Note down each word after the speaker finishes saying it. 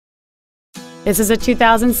This is a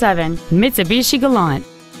 2007 Mitsubishi Galant.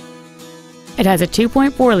 It has a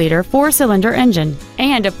 2.4-liter four-cylinder engine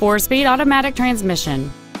and a 4-speed automatic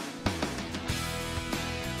transmission.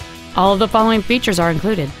 All of the following features are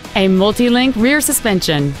included: a multi-link rear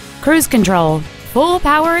suspension, cruise control, full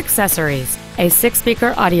power accessories, a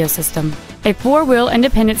 6-speaker audio system, a 4-wheel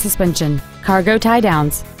independent suspension, cargo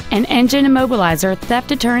tie-downs, an engine immobilizer theft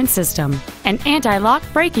deterrent system, an anti-lock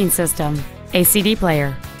braking system, a CD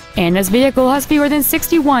player, and this vehicle has fewer than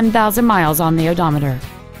 61,000 miles on the odometer.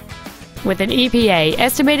 With an EPA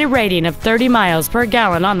estimated rating of 30 miles per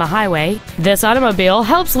gallon on the highway, this automobile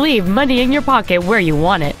helps leave money in your pocket where you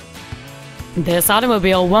want it. This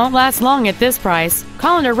automobile won't last long at this price.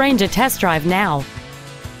 Call and arrange a test drive now.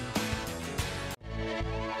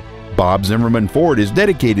 Bob Zimmerman Ford is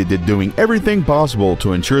dedicated to doing everything possible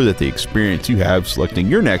to ensure that the experience you have selecting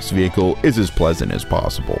your next vehicle is as pleasant as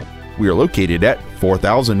possible. We are located at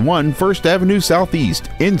 4001 First Avenue Southeast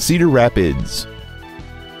in Cedar Rapids.